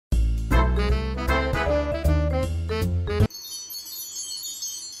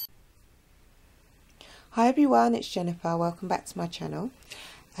Hi everyone, it's Jennifer. Welcome back to my channel.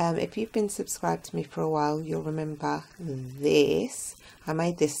 If you've been subscribed to me for a while, you'll remember this. I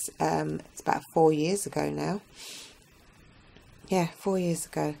made this, it's about 4 years ago now. Yeah, 4 years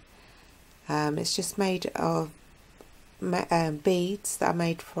ago. It's just made of beads that I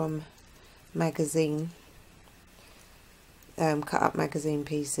made from magazine, cut up magazine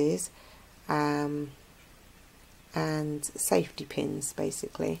pieces, and safety pins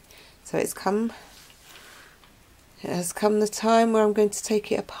basically. So it has come the time where I'm going to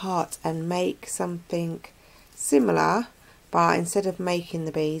take it apart and make something similar, but instead of making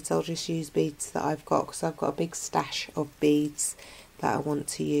the beads, I'll just use beads that I've got, because I've got a big stash of beads that I want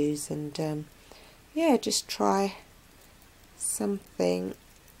to use, and yeah, just try something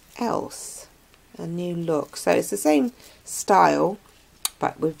else, a new look. So it's the same style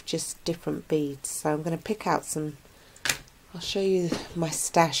but with just different beads. So I'm going to pick out some, I'll show you my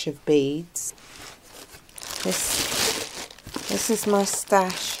stash of beads. This is my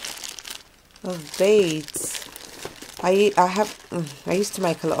stash of beads. I used to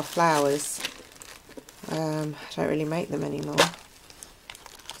make a lot of flowers. I don't really make them anymore.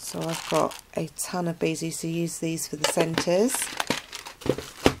 So I've got a ton of beads. I used to use these for the centres.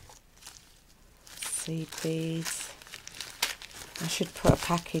 Seed beads. I should put a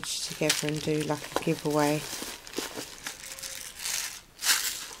package together and do like a giveaway.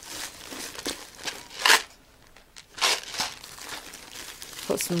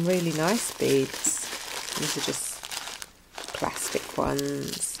 Got some really nice beads. These are just plastic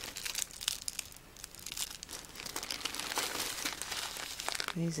ones.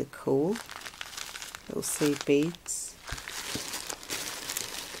 These are cool. Little seed beads.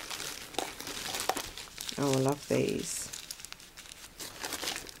 Oh, I love these.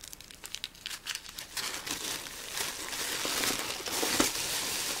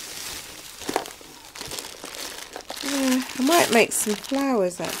 I might make some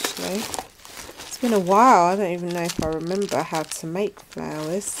flowers actually. It's been a while, I don't even know if I remember how to make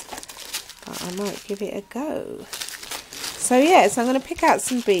flowers, but I might give it a go. So yeah, so I'm going to pick out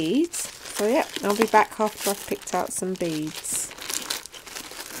some beads. So yeah, I'll be back after I've picked out some beads.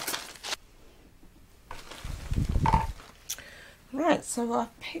 Right, so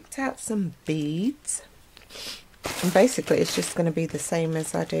I've picked out some beads. And basically it's just going to be the same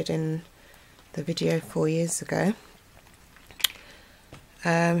as I did in the video 4 years ago.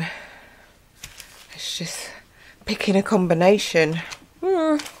 It's just picking a combination.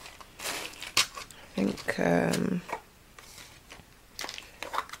 I think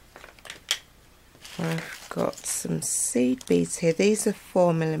I've got some seed beads here. These are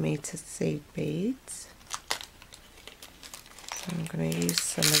 4mm seed beads. So I'm going to use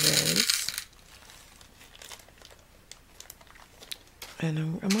some of those.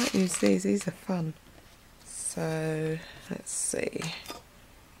 And I might use these. These are fun. So let's see.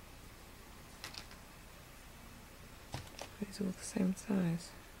 These are all the same size.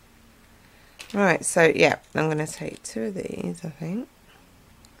 Right, so yeah, I'm going to take 2 of these, I think.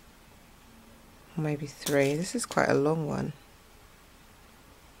 Or maybe 3. This is quite a long one.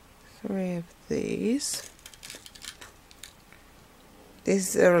 3 of these.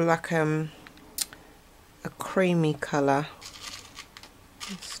 These are like a creamy colour.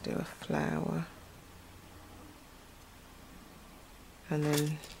 Let's do a flower. And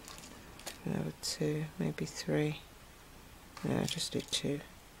then another 2, maybe 3. No, just do 2.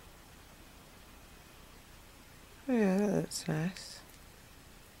 Oh yeah, that looks nice.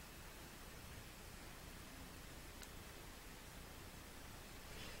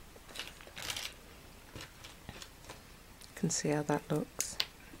 You can see how that looks.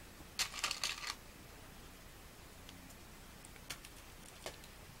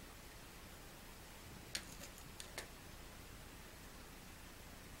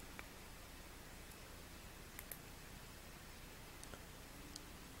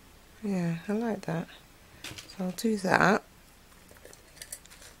 Yeah, I like that. So I'll do that.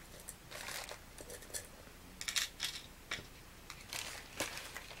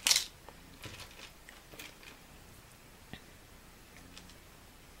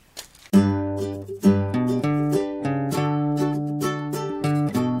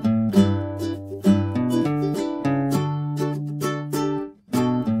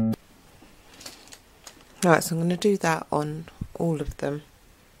 Right, so I'm going to do that on all of them.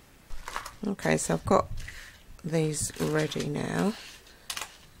 Okay, so I've got these ready now,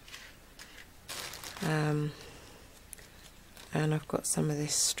 and I've got some of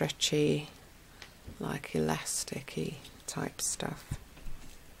this stretchy, like elasticy type stuff.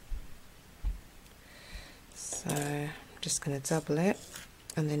 So I'm just going to double it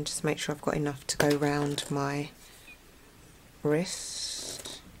and then just make sure I've got enough to go round my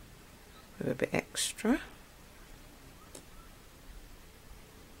wrist with a bit extra.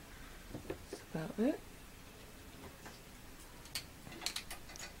 That's about it.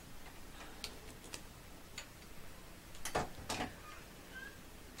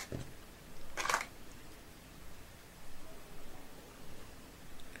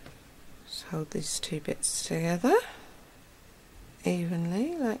 Just hold these two bits together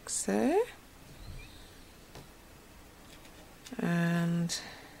evenly like so, and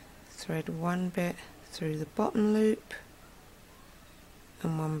thread one bit through the bottom loop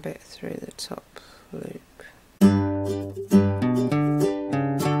and one bit through the top loop.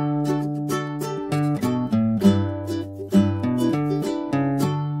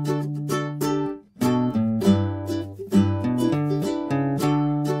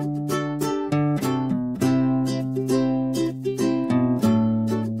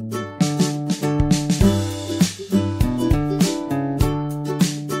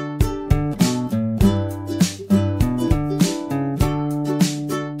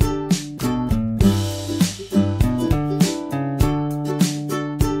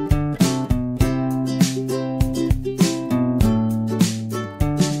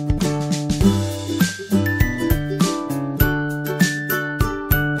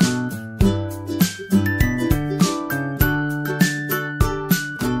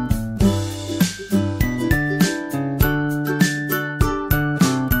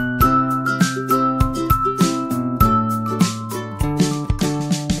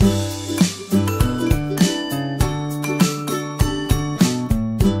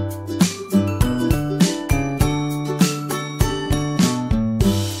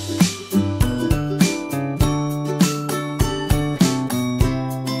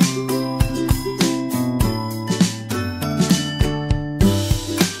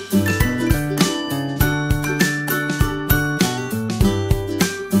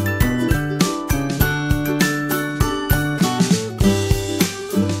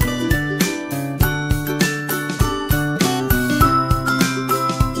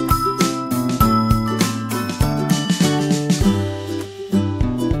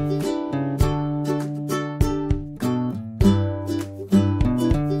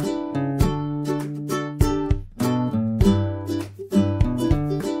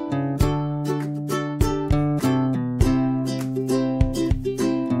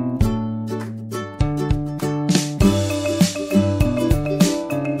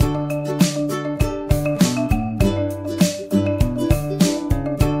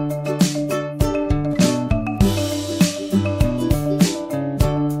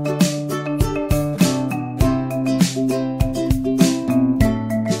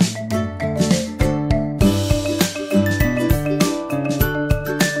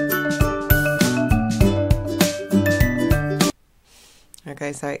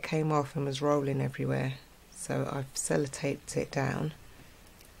 Okay, so it came off and was rolling everywhere, so I've sellotaped it down.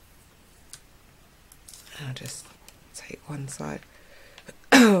 I'll just take one side.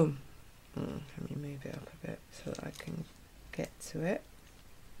 Let me move it up a bit so that I can get to it.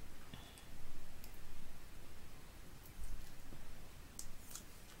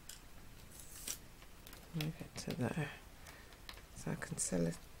 Move it to there, so I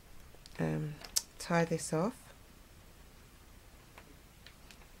can tie this off.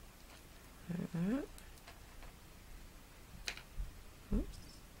 Like that. Oops.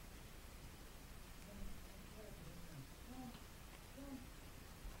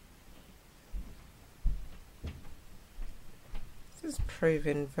 This is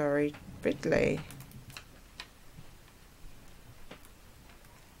proving very fiddly.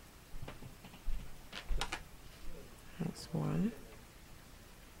 That's one.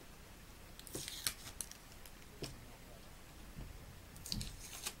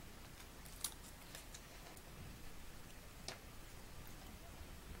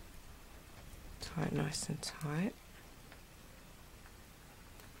 Tie it nice and tight.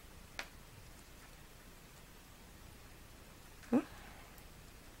 Oh.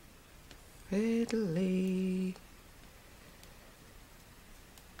 Fiddly.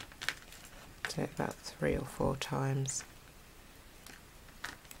 Do it about 3 or 4 times.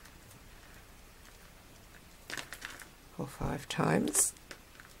 Or 5 times.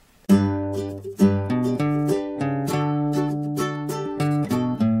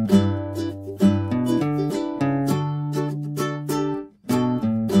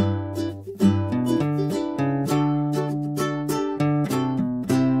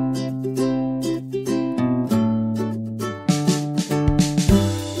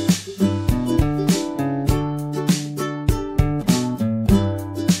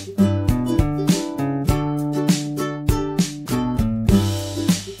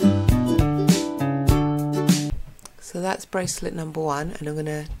 bracelet number 1 and I'm going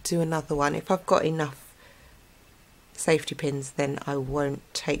to do another one. If I've got enough safety pins then I won't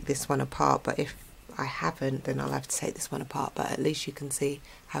take this one apart, but if I haven't then I'll have to take this one apart, but at least you can see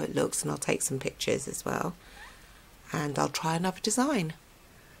how it looks, and I'll take some pictures as well, and I'll try another design.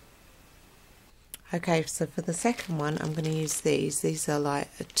 Okay, so for the second one I'm going to use these are like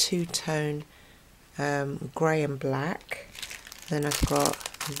a two-tone grey and black. Then I've got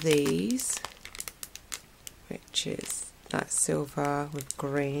these, which is like silver with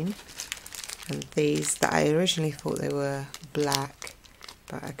green, and these that I originally thought they were black,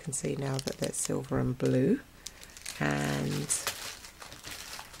 but I can see now that they're silver and blue. And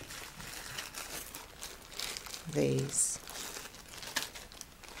these.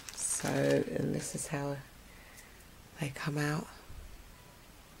 So, and this is how they come out.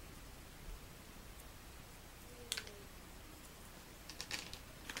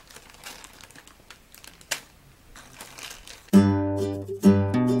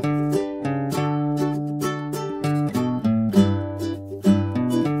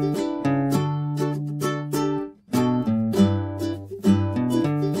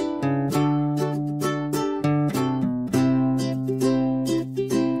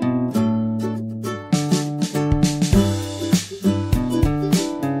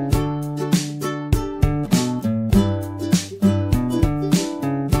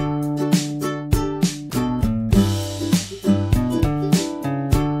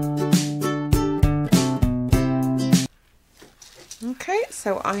 Okay,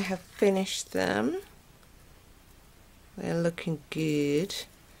 so I have finished them. They're looking good.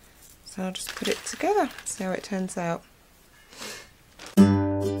 So I'll just put it together, see how it turns out.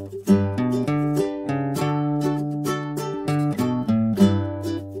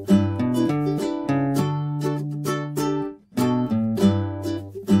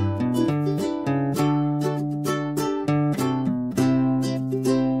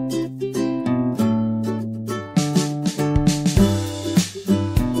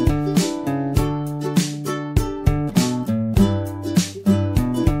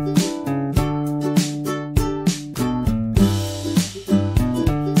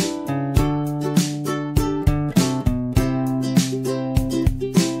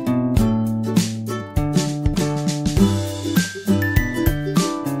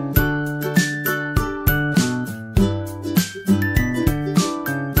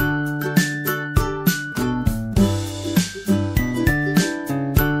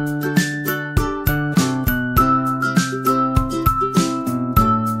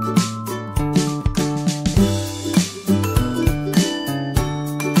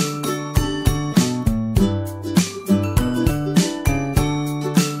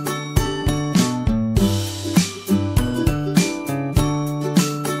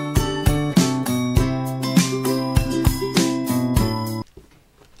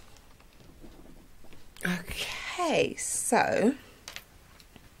 Okay, so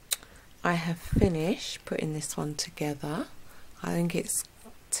I have finished putting this one together. I think it's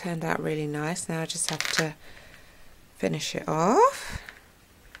turned out really nice. Now I just have to finish it off.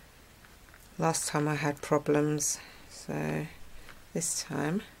 Last time I had problems, so this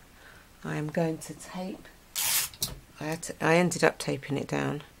time I am going to tape. I ended up taping it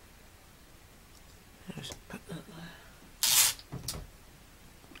down. I'll just put that there.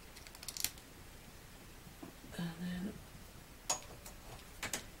 And then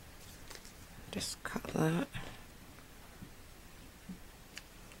just cut that.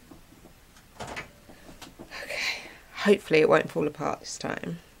 Okay, hopefully it won't fall apart this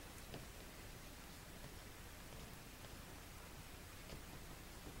time.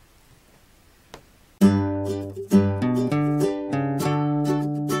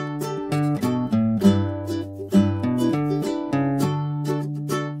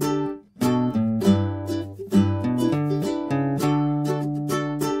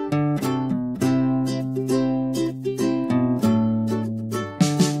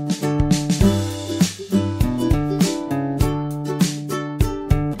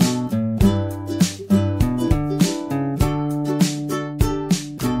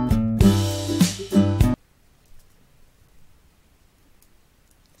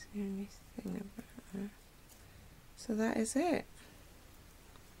 So that is it.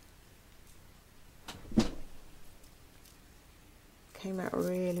 Came out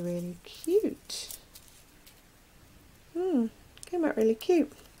really, really cute. Came out really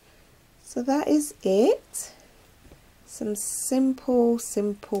cute. So that is it. Some simple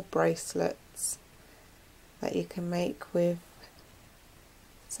bracelets that you can make with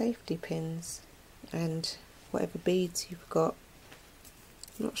safety pins and whatever beads you've got.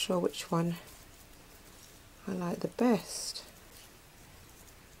 I'm not sure which one I like the best.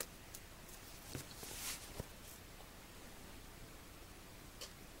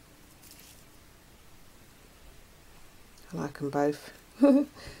 I like them both.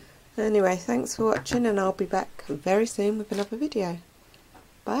 Anyway, thanks for watching, and I'll be back very soon with another video.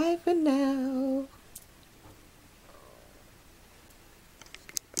 Bye for now.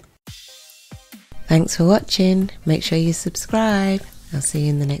 Thanks for watching. Make sure you subscribe. I'll see you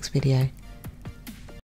in the next video.